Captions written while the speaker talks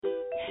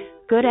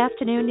Good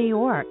afternoon, New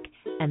York,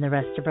 and the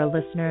rest of our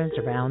listeners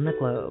around the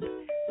globe.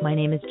 My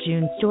name is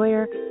June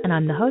Stoyer, and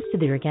I'm the host of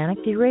the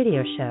Organic View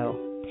Radio Show.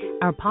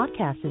 Our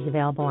podcast is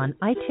available on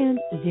iTunes,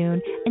 Zune,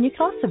 and you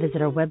can also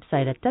visit our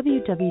website at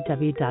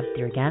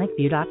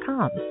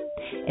www.theorganicview.com.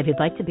 If you'd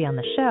like to be on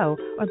the show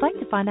or would like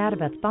to find out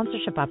about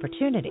sponsorship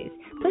opportunities,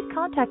 please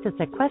contact us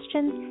at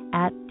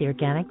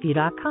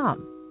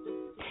questions@theorganicview.com.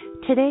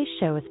 Today's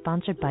show is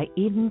sponsored by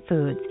Eden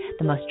Foods,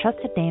 the most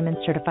trusted name in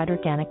certified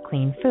organic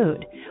clean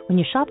food. When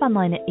you shop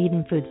online at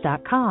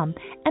EdenFoods.com,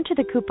 enter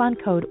the coupon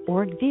code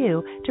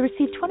ORGVIEW to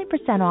receive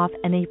 20% off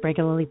any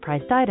regularly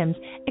priced items,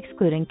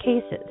 excluding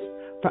cases.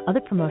 For other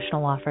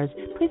promotional offers,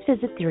 please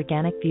visit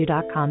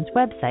theorganicview.com's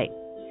website.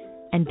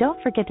 And don't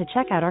forget to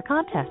check out our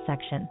contest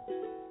section.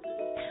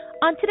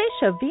 On today's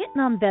show,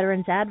 Vietnam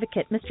Veterans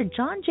Advocate Mr.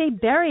 John J.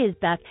 Berry is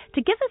back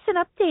to give us an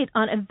update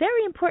on a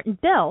very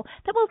important bill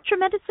that will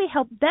tremendously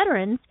help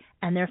veterans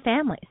and their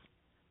families.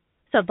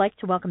 So I'd like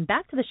to welcome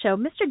back to the show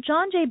Mr.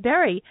 John J.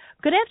 Berry.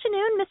 Good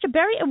afternoon, Mr.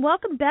 Berry, and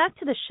welcome back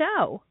to the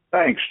show.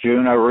 Thanks,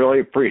 June. I really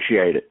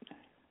appreciate it.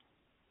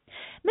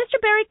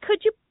 Mr. Berry,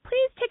 could you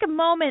please take a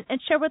moment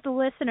and share with the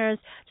listeners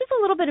just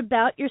a little bit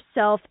about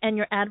yourself and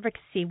your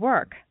advocacy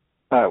work?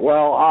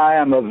 Well, I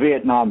am a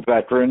Vietnam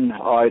veteran.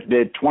 I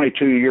did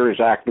 22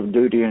 years active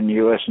duty in the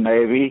U.S.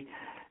 Navy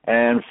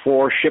and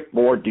 4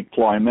 shipboard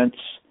deployments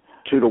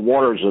to the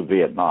waters of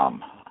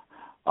Vietnam.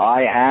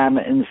 I am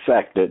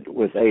infected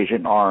with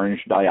Agent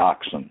Orange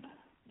dioxin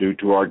due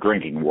to our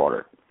drinking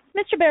water.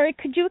 Mr. Berry,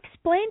 could you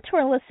explain to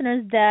our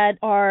listeners that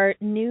are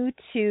new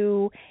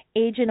to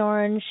Agent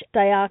Orange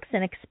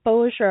dioxin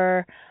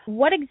exposure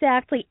what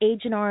exactly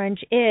Agent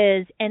Orange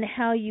is and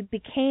how you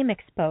became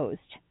exposed?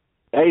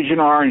 Agent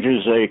Orange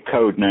is a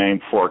code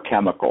name for a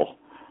chemical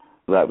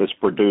that was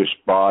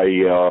produced by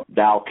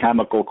Dow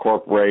Chemical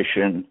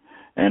Corporation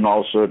and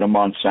also the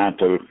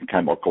Monsanto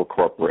Chemical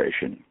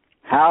Corporation.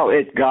 How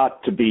it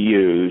got to be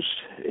used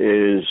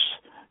is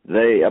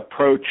they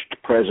approached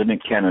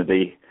President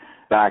Kennedy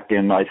back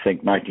in, I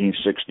think,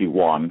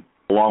 1961,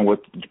 along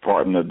with the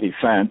Department of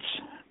Defense,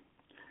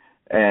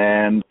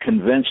 and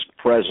convinced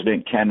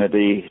President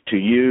Kennedy to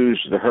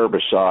use the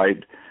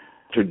herbicide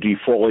to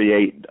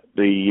defoliate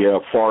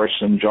the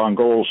forests and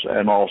jungles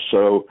and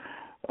also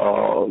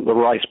the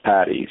rice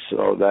paddies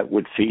that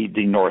would feed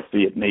the North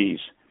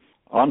Vietnamese.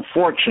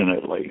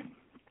 Unfortunately,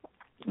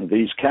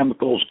 these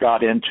chemicals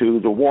got into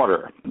the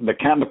water. The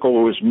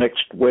chemical was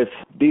mixed with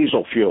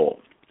diesel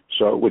fuel,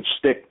 so it would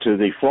stick to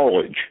the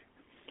foliage.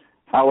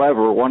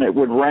 However, when it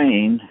would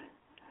rain,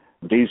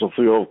 diesel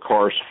fuel, of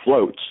course,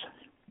 floats,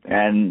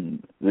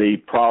 and the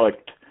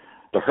product,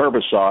 the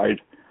herbicide,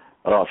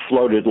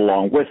 floated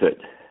along with it.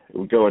 It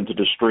would go into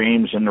the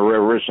streams and the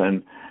rivers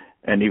and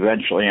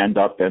eventually end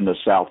up in the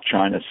South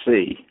China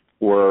Sea,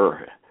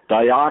 where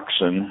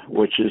dioxin,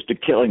 which is the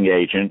killing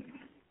agent,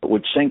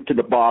 would sink to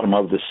the bottom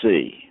of the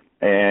sea.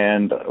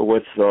 And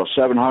with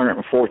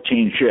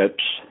 714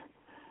 ships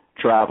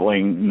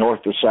traveling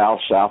north to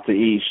south, south to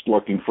east,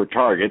 looking for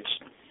targets,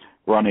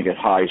 running at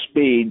high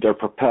speed, their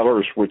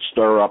propellers would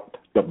stir up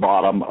the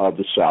bottom of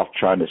the South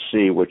China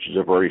Sea, which is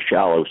a very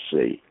shallow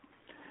sea.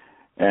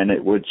 And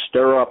it would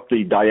stir up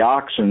the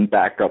dioxin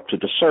back up to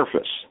the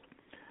surface.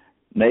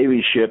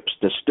 Navy ships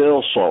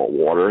distill salt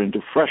water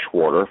into fresh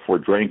water for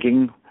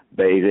drinking,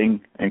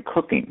 bathing, and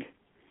cooking.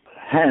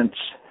 Hence,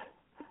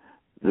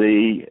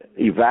 the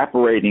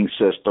evaporating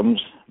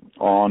systems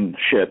on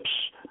ships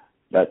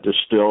that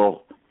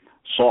distill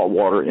salt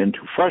water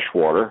into fresh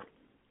water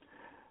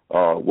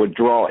would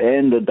draw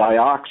in the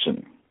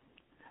dioxin,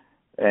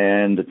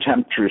 and the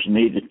temperatures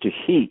needed to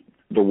heat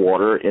the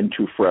water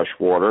into fresh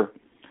water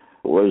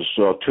was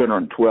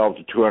 212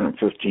 to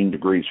 215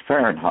 degrees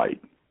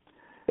Fahrenheit.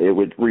 It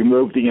would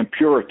remove the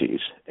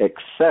impurities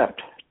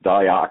except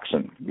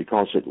dioxin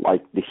because it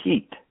liked the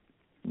heat.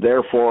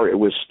 Therefore, it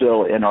was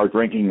still in our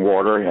drinking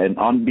water and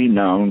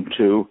unbeknown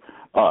to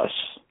us.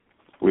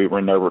 We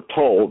were never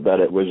told that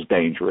it was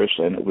dangerous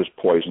and it was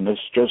poisonous,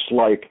 just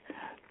like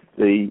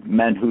the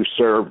men who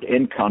served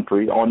in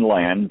country on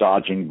land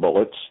dodging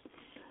bullets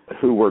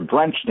who were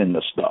drenched in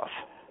the stuff.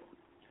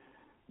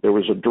 There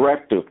was a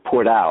directive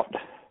put out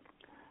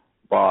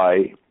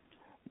by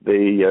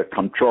the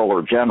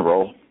Comptroller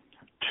General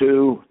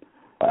to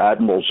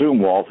Admiral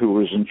Zumwalt, who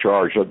was in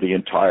charge of the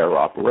entire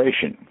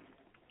operation,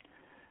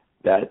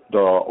 that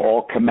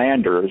all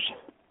commanders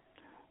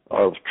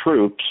of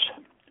troops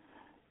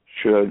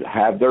should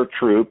have their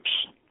troops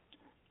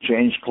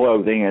change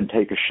clothing and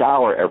take a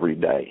shower every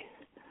day.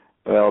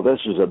 Well,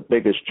 this is the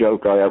biggest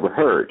joke I ever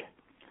heard.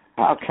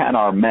 How can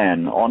our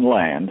men on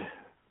land,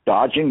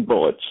 dodging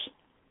bullets,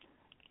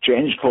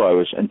 change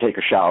clothes and take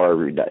a shower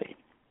every day?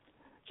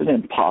 It's an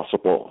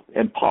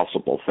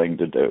impossible thing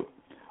to do.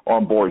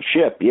 On board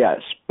ship,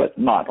 yes, but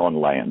not on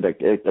land.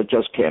 It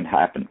just can't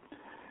happen.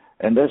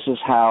 And this is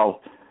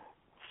how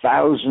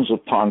thousands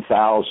upon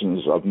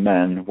thousands of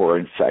men were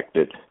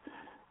infected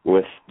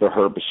with the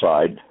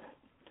herbicide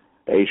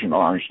Agent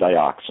Orange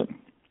dioxin,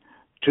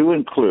 to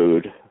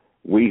include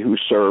we who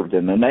served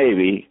in the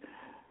Navy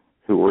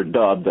who were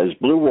dubbed as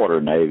Blue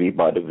Water Navy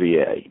by the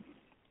VA,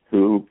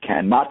 who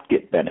cannot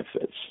get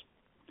benefits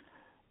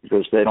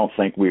because they don't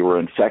think we were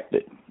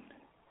infected.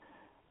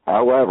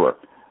 However,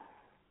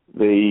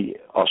 the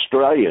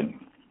Australian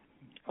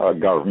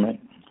government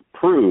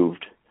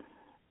proved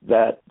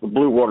that the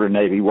Blue Water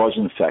Navy was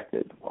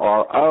infected.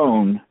 Our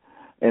own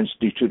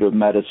Institute of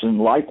Medicine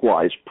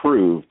likewise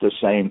proved the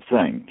same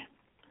thing,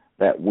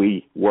 that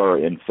we were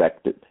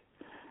infected.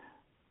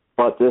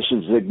 But this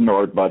is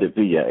ignored by the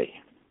VA.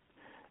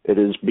 It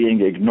is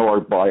being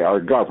ignored by our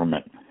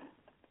government.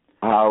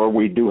 However,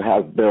 we do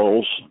have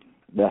bills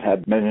that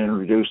have been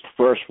introduced. The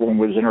first one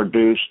was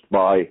introduced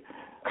by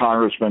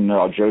Congressman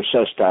Joe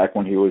Sestak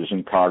when he was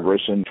in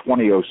Congress in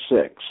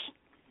 2006,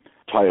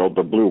 titled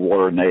the Blue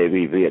Water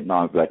Navy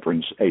Vietnam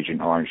Veterans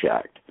Agent Orange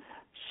Act.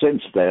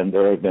 Since then,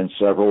 there have been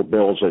several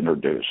bills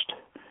introduced.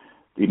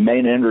 The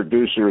main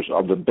introducers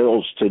of the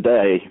bills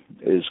today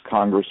is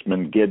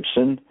Congressman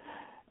Gibson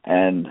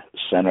and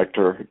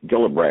Senator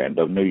Gillibrand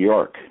of New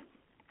York.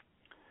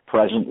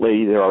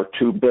 Presently, there are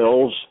two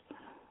bills,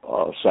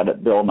 a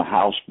Senate bill and a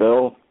House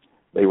bill.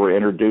 They were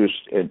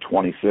introduced in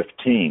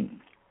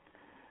 2015.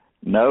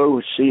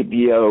 No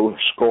CBO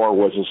score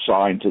was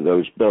assigned to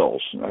those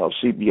bills. Now,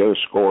 CBO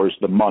score is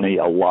the money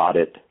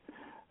allotted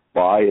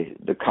by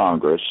the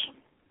Congress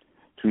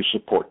to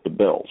support the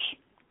bills.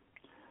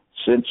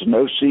 Since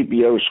no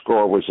CBO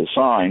score was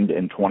assigned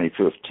in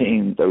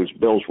 2015, those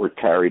bills were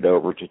carried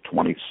over to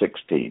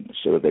 2016,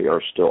 so they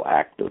are still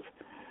active.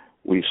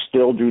 We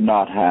still do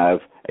not have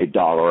a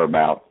dollar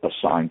amount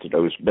assigned to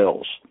those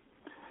bills.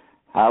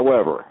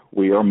 However,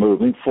 we are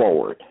moving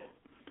forward.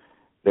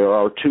 There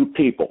are two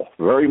people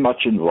very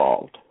much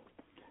involved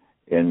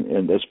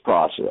in this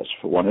process.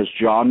 One is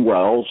John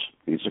Wells.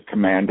 He's a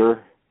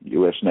commander,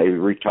 U.S. Navy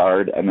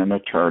retired, and an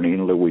attorney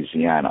in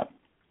Louisiana.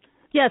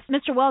 Yes,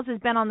 Mr. Wells has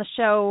been on the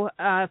show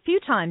a few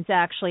times,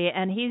 actually,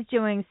 and he's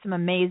doing some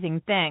amazing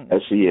things.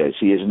 Yes, he is.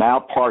 He is now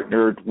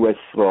partnered with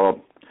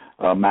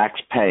Max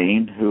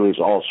Payne, who is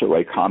also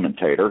a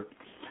commentator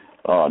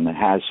and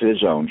has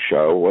his own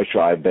show, which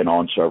I've been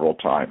on several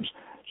times.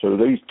 So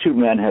these two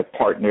men have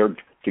partnered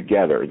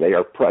together. They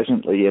are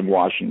presently in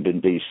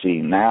Washington,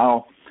 D.C.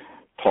 now,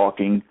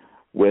 talking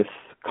with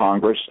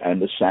Congress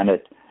and the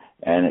Senate,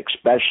 and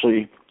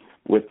especially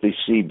with the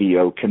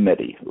CBO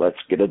committee.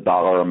 Let's get a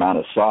dollar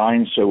amount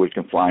assigned so we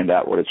can find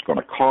out what it's going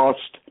to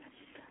cost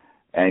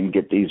and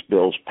get these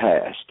bills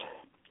passed.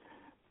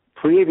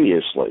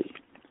 Previously,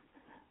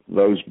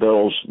 those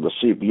bills, the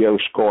CBO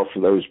score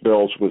for those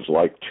bills was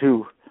like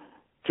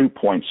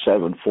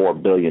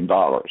 $2.74 billion.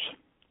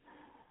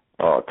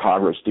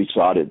 Congress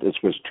decided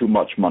this was too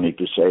much money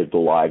to save the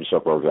lives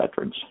of our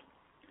veterans,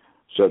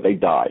 so they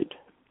died.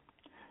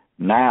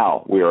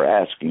 Now we are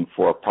asking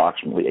for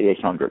approximately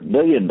 $800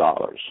 million,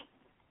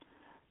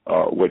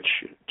 which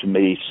to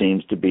me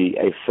seems to be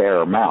a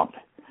fair amount.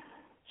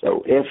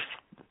 So if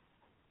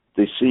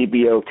the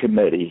CBO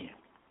committee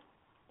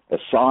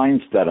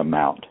assigns that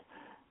amount,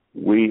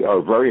 we are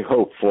very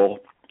hopeful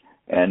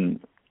and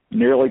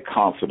nearly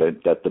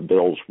confident that the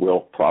bills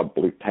will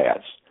probably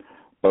pass,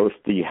 both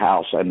the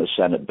House and the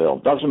Senate bill.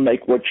 Doesn't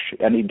make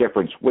any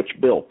difference which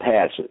bill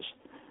passes,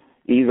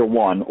 either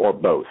one or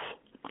both.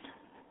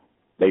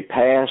 They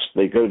pass,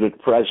 they go to the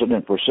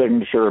president for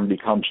signature and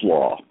becomes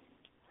law.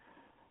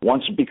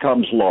 Once it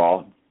becomes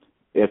law,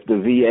 if the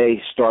VA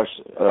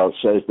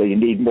says they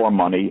need more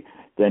money,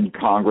 then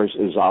Congress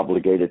is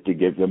obligated to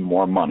give them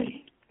more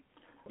money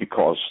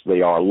because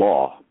they are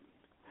law.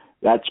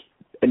 That's,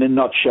 in a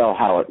nutshell,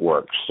 how it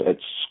works.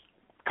 It's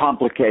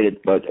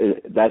complicated, but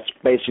that's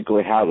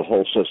basically how the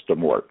whole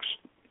system works.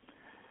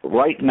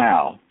 Right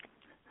now,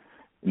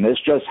 and this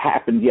just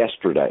happened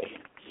yesterday,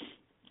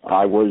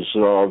 I was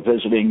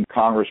visiting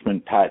Congressman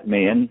Pat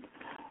Meehan,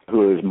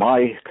 who is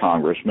my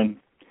congressman,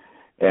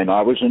 and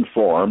I was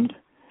informed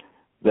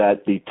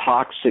that the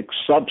toxic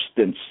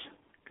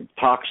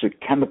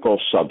chemical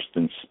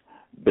substance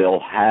bill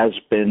has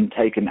been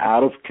taken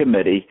out of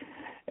committee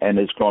and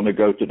is going to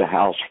go to the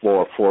House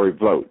floor for a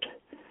vote.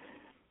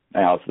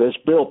 Now, if this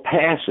bill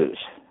passes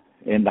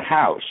in the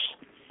House,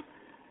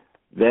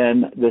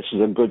 then this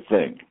is a good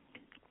thing.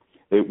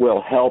 It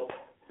will help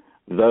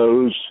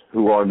those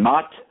who are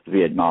not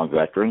Vietnam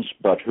veterans,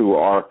 but who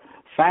are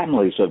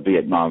families of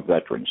Vietnam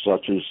veterans,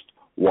 such as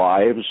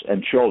wives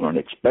and children,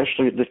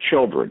 especially the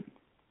children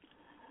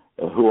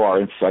who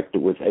are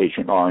infected with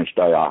Agent Orange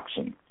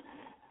dioxin.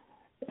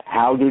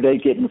 How do they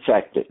get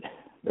infected?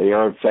 They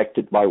are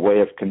infected by way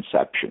of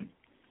conception.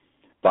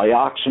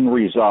 Dioxin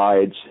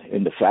resides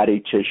in the fatty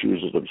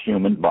tissues of the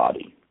human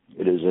body.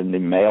 It is in the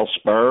male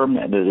sperm,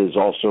 and it is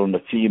also in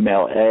the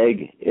female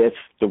egg if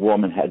the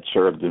woman had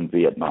served in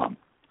Vietnam.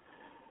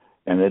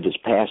 And it is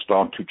passed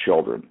on to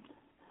children.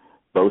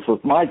 Both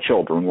of my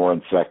children were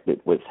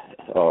infected with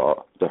the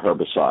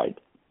herbicide.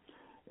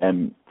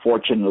 And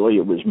fortunately,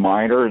 it was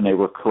minor, and they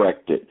were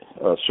corrected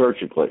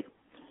surgically.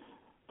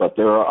 But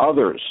there are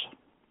others,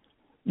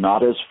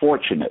 not as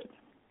fortunate,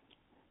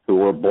 who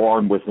were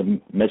born with a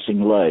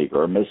missing leg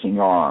or a missing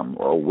arm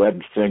or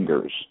webbed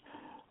fingers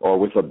or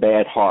with a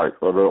bad heart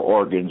or their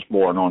organs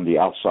born on the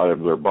outside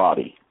of their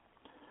body.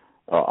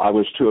 I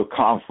was to a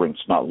conference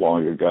not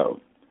long ago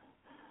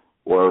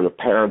where the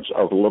parents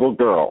of a little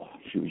girl,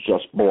 she was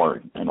just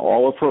born, and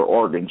all of her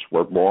organs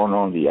were born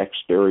on the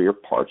exterior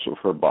parts of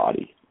her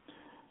body.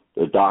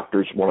 The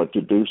doctors wanted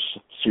to do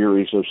a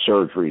series of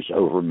surgeries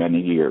over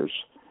many years.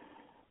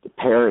 The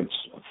parents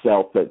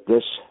felt that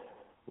this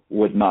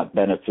would not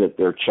benefit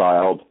their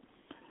child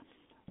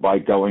by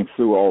going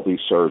through all these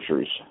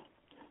surgeries.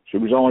 She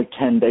was only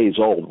 10 days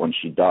old when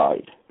she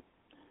died.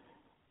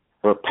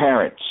 Her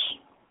parents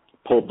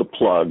pulled the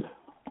plug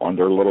on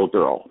their little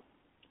girl,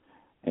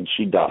 and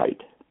she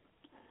died.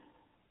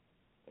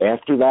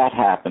 After that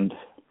happened,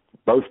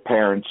 both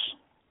parents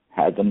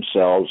had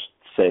themselves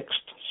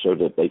fixed so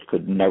that they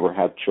could never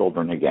have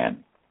children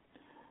again.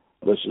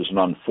 This is an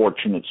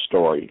unfortunate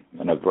story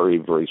and a very,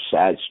 very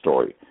sad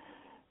story.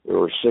 There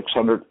were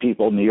 600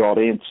 people in the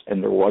audience,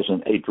 and there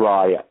wasn't a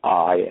dry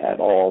eye at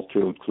all,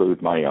 to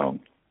include my own.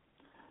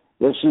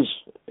 This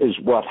is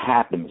what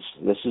happens.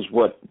 This is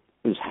what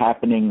is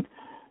happening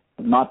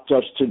not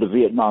just to the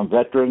Vietnam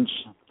veterans,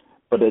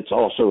 but it's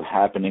also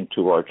happening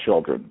to our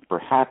children.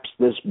 Perhaps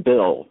this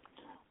bill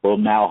will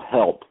now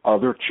help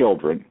other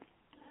children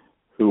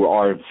who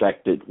are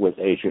infected with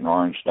Agent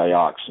Orange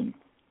dioxin.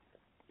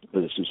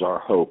 This is our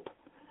hope.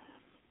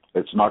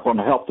 It's not going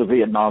to help the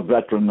Vietnam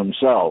veteran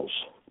themselves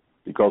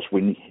because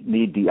we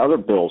need the other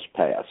bills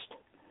passed.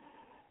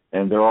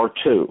 And there are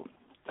two.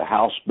 The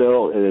House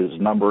bill is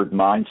numbered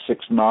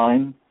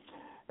 969,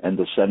 and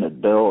the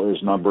Senate bill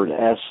is numbered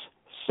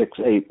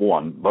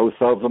S681. Both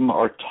of them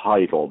are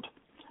titled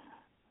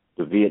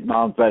the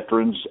Vietnam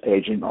Veterans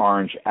Agent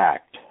Orange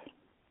Act.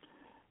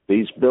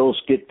 These bills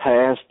get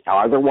passed.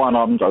 Either one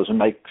of them doesn't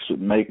make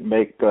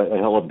a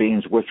hill of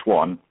beans which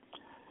one.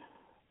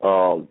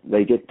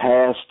 They get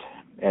passed,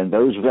 and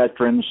those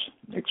veterans,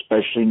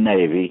 especially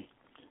Navy,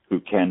 who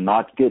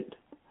cannot get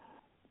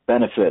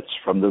benefits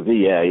from the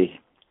VA,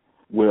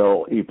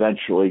 will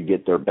eventually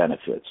get their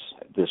benefits.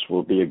 This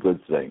will be a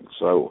good thing.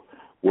 So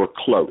we're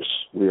close.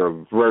 We are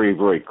very,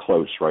 very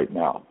close right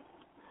now.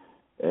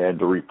 And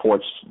the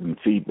reports and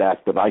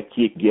feedback that I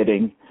keep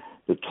getting,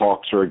 the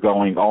talks are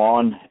going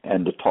on,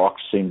 and the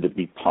talks seem to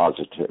be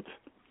positive.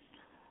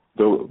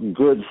 The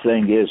good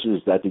thing is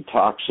that the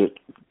toxic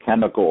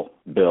chemical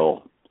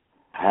bill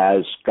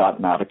has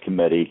gotten out of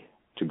committee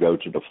to go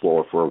to the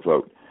floor for a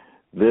vote.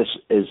 This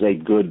is a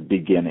good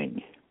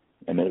beginning,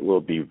 and it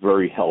will be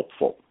very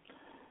helpful.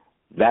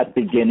 That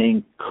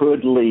beginning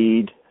could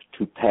lead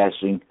to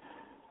passing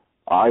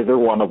either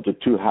one of the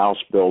two House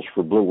bills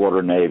for Blue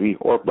Water Navy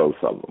or both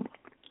of them.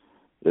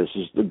 This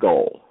is the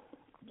goal,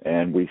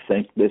 and we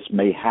think this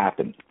may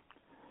happen.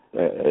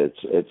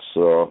 It's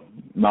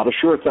not a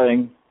sure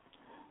thing,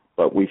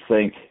 but we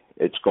think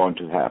it's going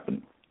to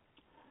happen.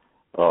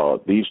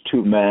 These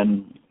two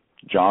men,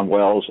 John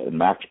Wells and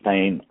Max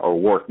Payne, are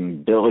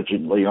working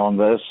diligently on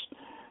this.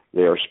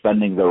 They are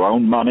spending their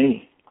own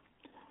money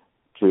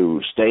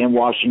to stay in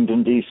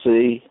Washington,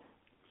 D.C.,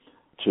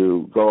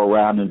 to go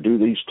around and do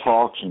these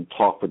talks and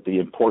talk with the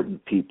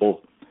important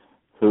people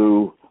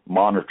who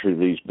monitor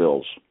these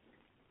bills.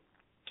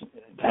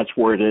 That's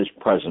where it is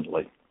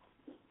presently.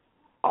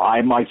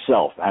 I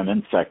myself am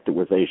infected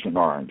with Agent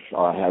Orange.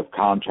 I have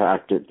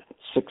contracted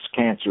 6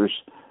 cancers,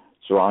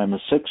 so I'm a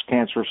 6th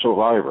cancer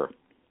survivor.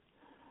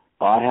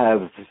 I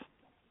have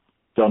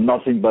done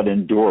nothing but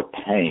endure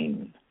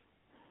pain.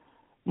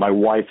 My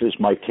wife is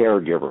my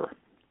caregiver.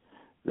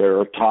 There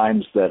are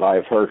times that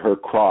I've heard her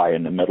cry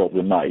in the middle of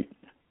the night,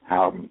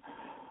 to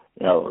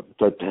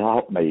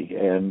help me,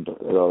 and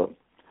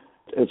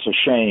it's a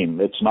shame.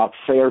 It's not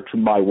fair to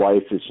my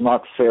wife. It's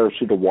not fair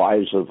to the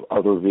wives of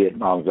other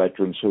Vietnam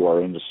veterans who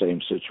are in the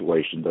same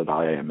situation that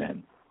I am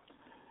in.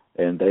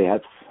 And they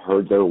have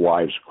heard their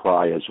wives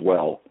cry as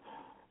well.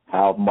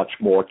 How much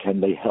more can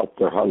they help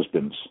their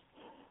husbands?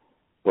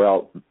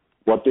 Well,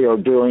 what they are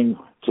doing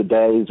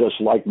today, just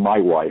like my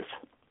wife,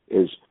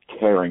 is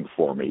caring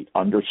for me,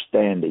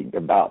 understanding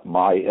about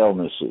my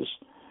illnesses,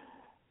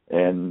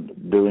 and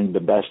doing the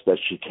best that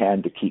she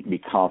can to keep me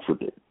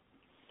comforted.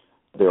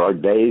 There are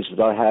days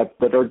that I have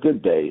that are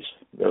good days.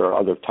 There are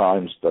other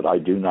times that I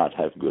do not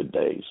have good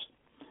days.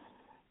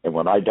 And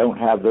when I don't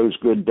have those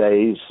good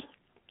days,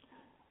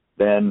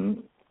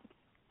 then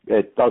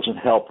it doesn't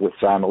help with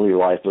family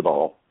life at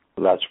all.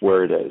 That's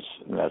where it is,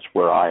 and that's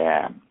where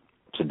I am.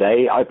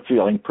 Today, I'm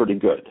feeling pretty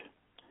good.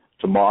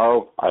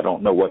 Tomorrow, I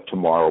don't know what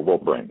tomorrow will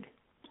bring.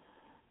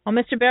 Well,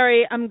 Mr.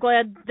 Berry, I'm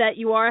glad that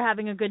you are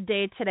having a good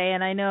day today,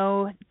 and I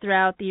know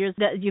throughout the years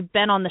that you've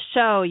been on the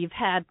show, you've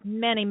had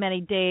many,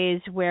 many days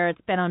where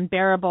it's been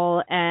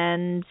unbearable,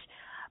 and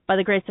by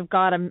the grace of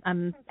God,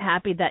 I'm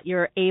happy that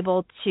you're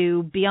able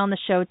to be on the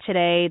show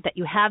today, that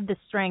you have the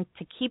strength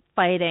to keep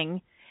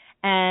fighting,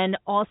 and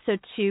also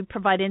to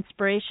provide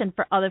inspiration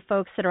for other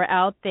folks that are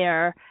out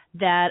there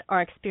that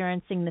are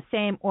experiencing the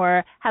same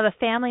or have a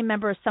family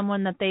member or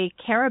someone that they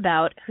care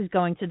about who's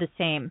going through the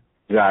same.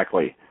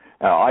 Exactly.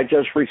 I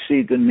just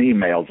received an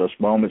email just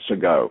moments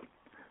ago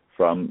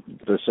from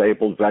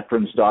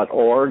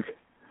disabledveterans.org.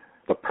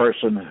 The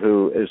person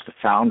who is the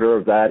founder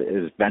of that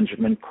is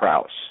Benjamin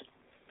Krause.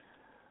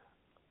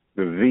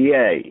 The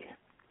VA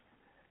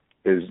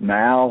is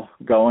now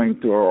going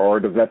through, or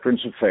the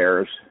Veterans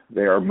Affairs,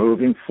 they are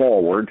moving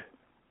forward,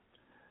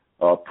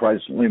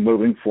 presently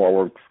moving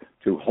forward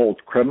to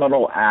hold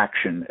criminal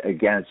action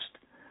against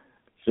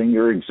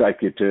senior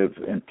executive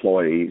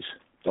employees,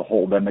 to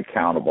hold them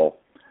accountable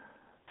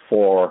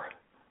for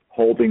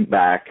holding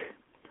back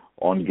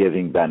on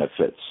giving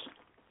benefits.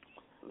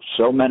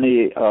 So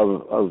many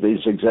of these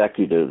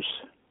executives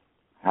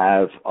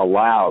have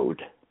allowed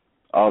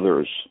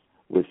others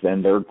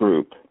within their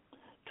group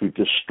to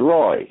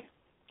destroy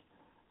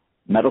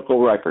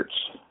medical records,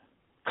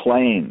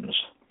 claims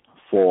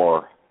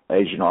for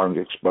Agent Orange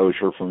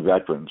exposure from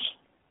veterans,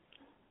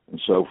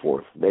 and so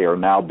forth. They are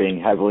now being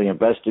heavily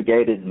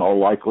investigated. In all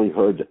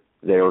likelihood,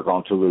 they are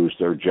going to lose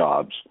their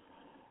jobs.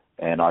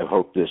 And I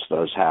hope this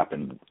does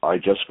happen. I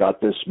just got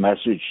this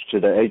message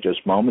today,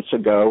 just moments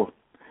ago,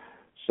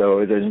 so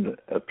it is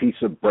a piece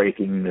of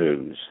breaking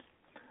news.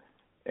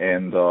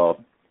 And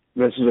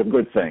this is a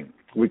good thing.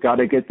 We got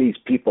to get these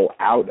people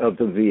out of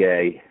the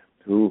VA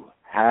who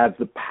have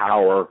the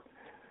power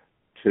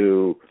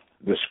to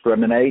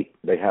discriminate.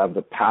 They have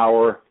the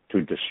power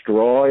to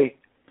destroy.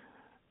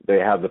 They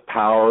have the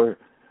power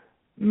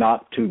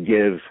not to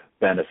give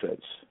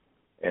benefits.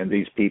 And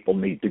these people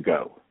need to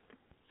go.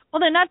 Well,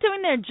 they're not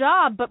doing their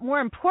job, but more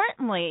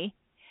importantly,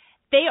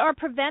 they are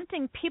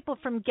preventing people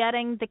from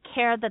getting the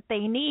care that they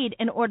need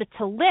in order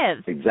to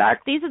live.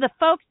 Exactly. These are the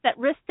folks that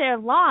risk their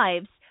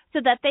lives so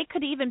that they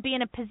could even be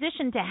in a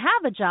position to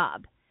have a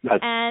job.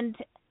 And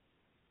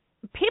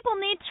people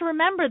need to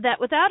remember that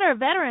without our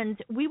veterans,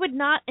 we would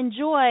not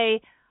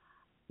enjoy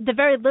the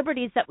very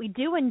liberties that we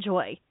do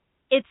enjoy.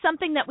 It's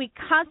something that we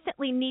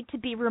constantly need to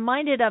be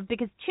reminded of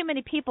because too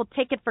many people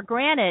take it for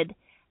granted.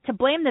 To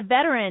blame the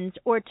veterans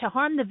or to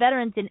harm the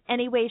veterans in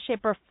any way,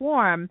 shape, or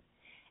form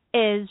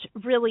is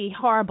really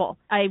horrible.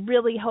 I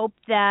really hope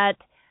that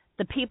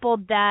the people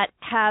that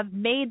have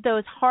made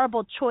those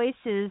horrible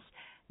choices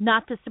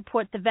not to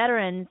support the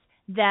veterans,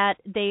 that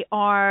they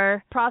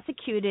are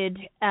prosecuted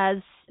as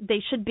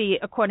they should be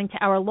according to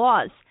our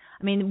laws.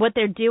 I mean, what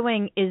they're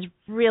doing is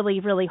really,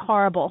 really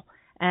horrible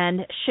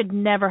and should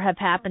never have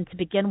happened to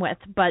begin with.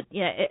 But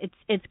yeah,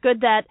 it's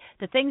good that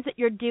the things that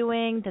you're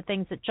doing, the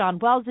things that John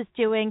Wells is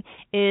doing,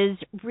 is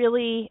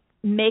really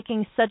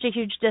making such a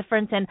huge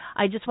difference. And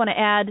I just want to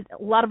add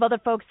a lot of other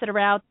folks that are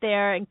out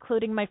there,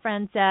 including my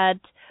friends at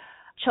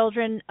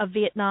Children of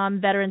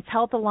Vietnam Veterans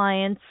Health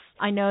Alliance.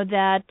 I know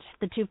that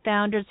the two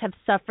founders have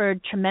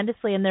suffered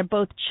tremendously, and they're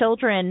both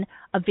children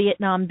of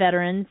Vietnam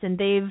veterans, and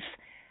they've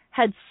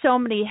had so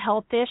many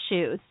health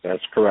issues.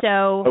 That's correct.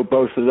 So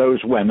both of those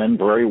women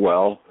very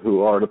well,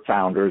 who are the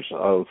founders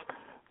of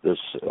this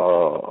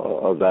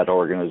of that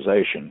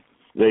organization.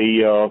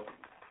 The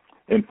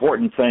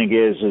important thing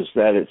is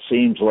that it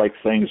seems like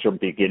things are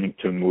beginning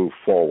to move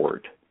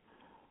forward,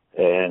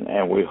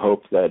 and we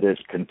hope that it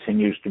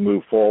continues to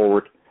move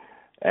forward,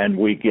 and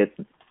we get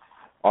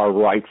our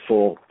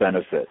rightful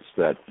benefits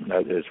that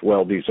is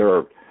well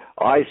deserved.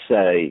 I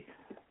say,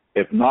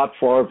 if not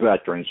for our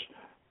veterans,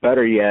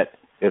 better yet,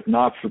 if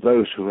not for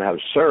those who have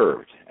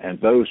served and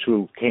those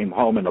who came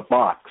home in a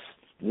box,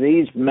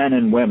 these men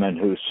and women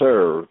who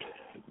served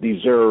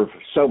deserve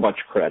so much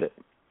credit.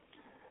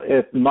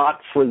 If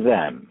not for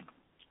them,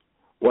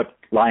 what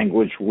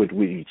language would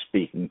we be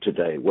speaking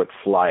today? What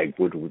flag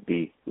would we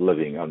be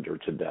living under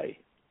today?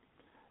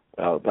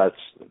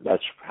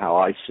 That's how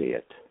I see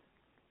it.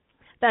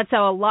 That's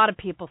how a lot of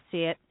people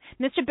see it.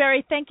 Mr.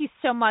 Berry, thank you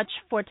so much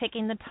for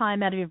taking the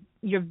time out of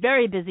your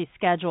very busy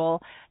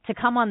schedule to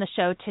come on the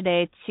show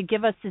today to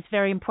give us this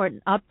very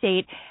important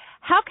update.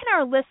 How can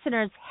our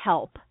listeners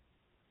help?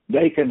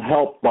 They can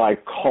help by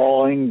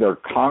calling their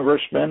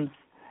congressmen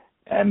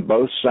and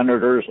both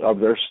senators of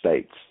their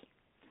states.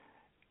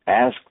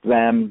 Ask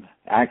them,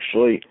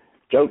 actually,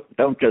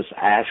 don't just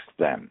ask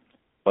them,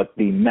 but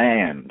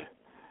demand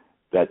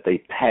that they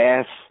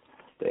pass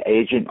the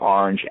Agent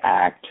Orange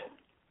Act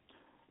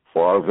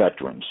for our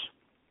veterans.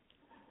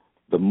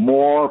 The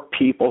more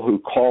people who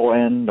call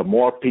in, the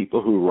more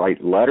people who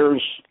write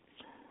letters,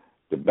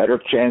 the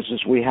better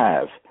chances we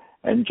have.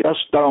 And just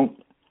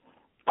don't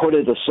put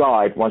it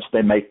aside once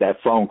they make that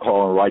phone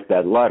call and write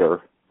that letter.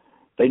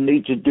 They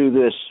need to do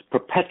this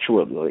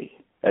perpetually,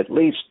 at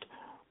least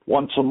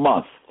once a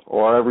month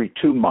or every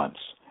 2 months.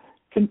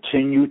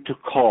 Continue to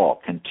call,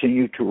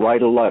 continue to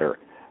write a letter.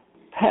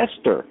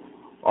 Pester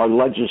our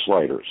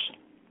legislators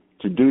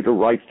to do the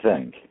right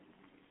thing.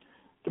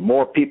 The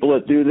more people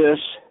that do this,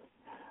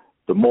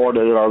 the more that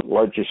our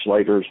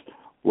legislators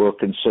will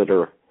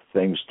consider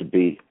things to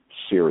be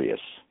serious.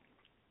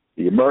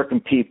 The American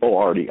people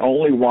are the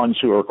only ones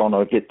who are going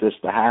to get this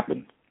to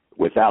happen.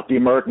 Without the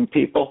American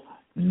people,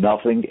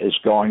 nothing is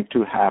going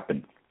to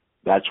happen.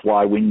 That's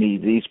why we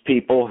need these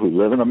people who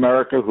live in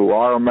America, who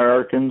are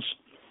Americans,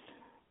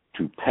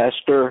 to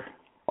pester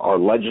our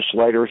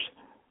legislators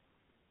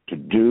to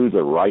do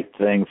the right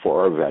thing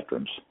for our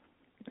veterans.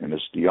 And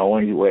it's the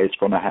only way it's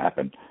going to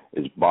happen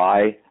is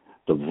by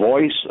the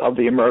voice of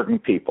the American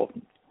people.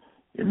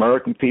 The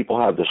American people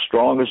have the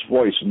strongest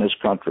voice in this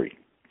country.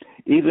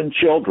 Even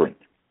children,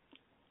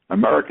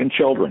 American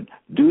children,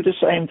 do the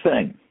same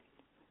thing.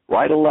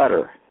 Write a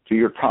letter to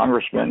your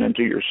congressmen and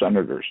to your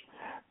senators.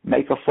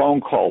 Make a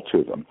phone call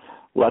to them.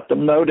 Let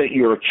them know that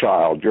you're a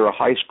child, you're a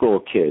high school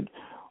kid,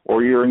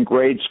 or you're in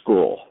grade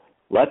school.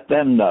 Let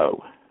them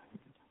know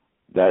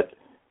that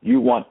you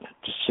want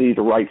to see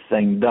the right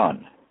thing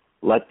done.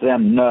 Let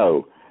them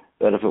know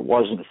that if it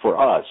wasn't for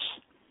us,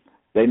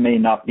 they may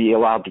not be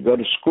allowed to go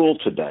to school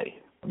today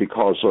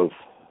because of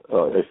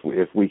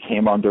if we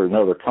came under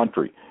another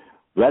country.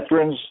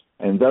 Veterans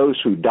and those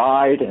who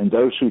died and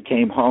those who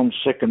came home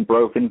sick and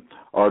broken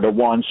are the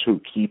ones who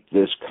keep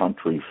this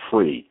country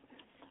free,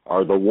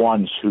 are the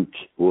ones who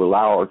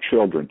allow our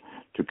children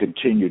to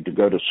continue to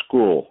go to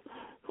school,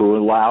 who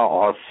allow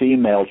our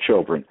female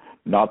children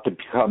not to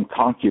become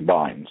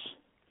concubines.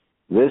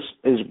 This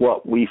is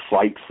what we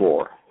fight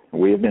for.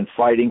 We have been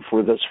fighting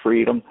for this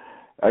freedom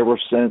ever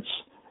since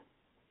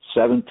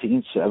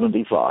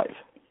 1775.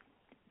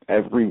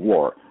 Every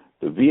war.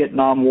 The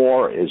Vietnam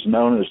War is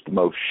known as the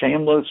most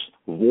shameless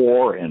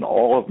war in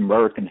all of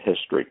American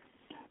history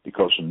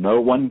because no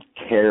one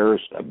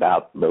cares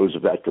about those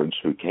veterans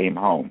who came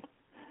home.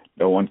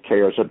 No one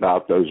cares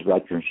about those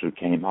veterans who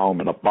came home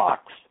in a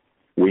box.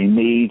 We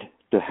need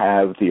to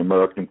have the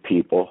American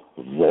people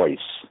voice.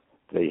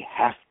 They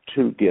have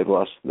to give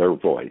us their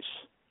voice.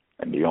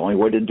 And the only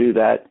way to do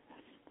that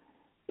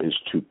is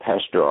to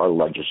pester our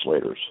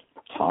legislators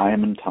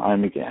time and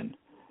time again,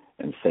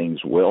 and things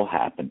will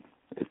happen.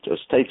 It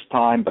just takes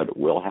time, but it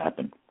will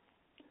happen.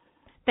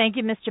 Thank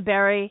you, Mr.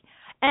 Berry.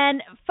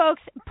 And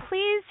folks,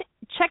 please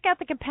check out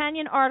the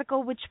companion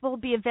article, which will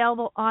be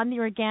available on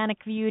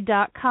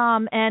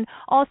theorganicview.com. And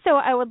also,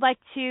 I would like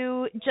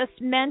to just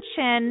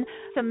mention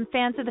some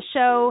fans of the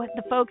show,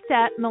 the folks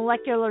at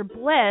Molecular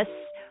Bliss,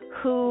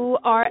 who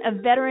are a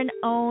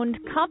veteran-owned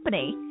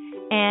company.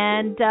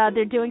 And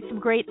they're doing some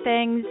great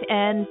things,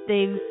 and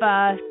they've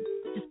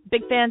just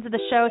big fans of the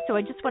show. So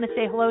I just want to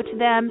say hello to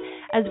them,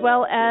 as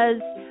well as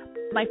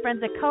my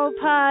friends at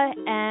COPA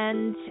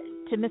and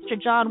to Mr.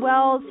 John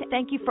Wells.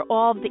 Thank you for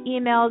all of the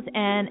emails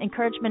and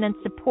encouragement and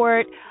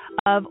support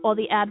of all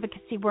the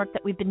advocacy work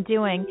that we've been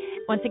doing.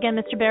 Once again,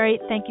 Mr. Berry,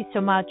 thank you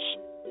so much.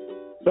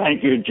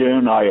 Thank you,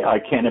 June. I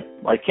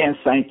can't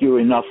thank you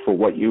enough for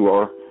what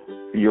you're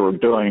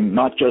doing,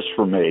 not just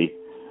for me,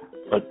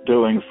 but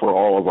doing for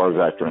all of our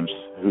veterans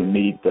who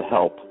need the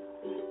help.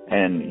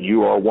 And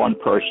you are one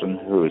person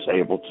who is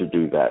able to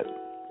do that.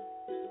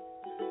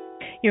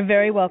 You're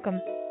very welcome.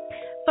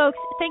 Folks,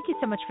 thank you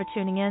so much for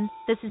tuning in.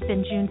 This has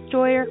been June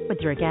Stoyer with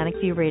the Organic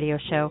View Radio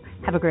Show.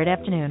 Have a great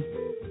afternoon.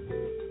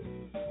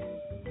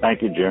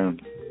 Thank you, June.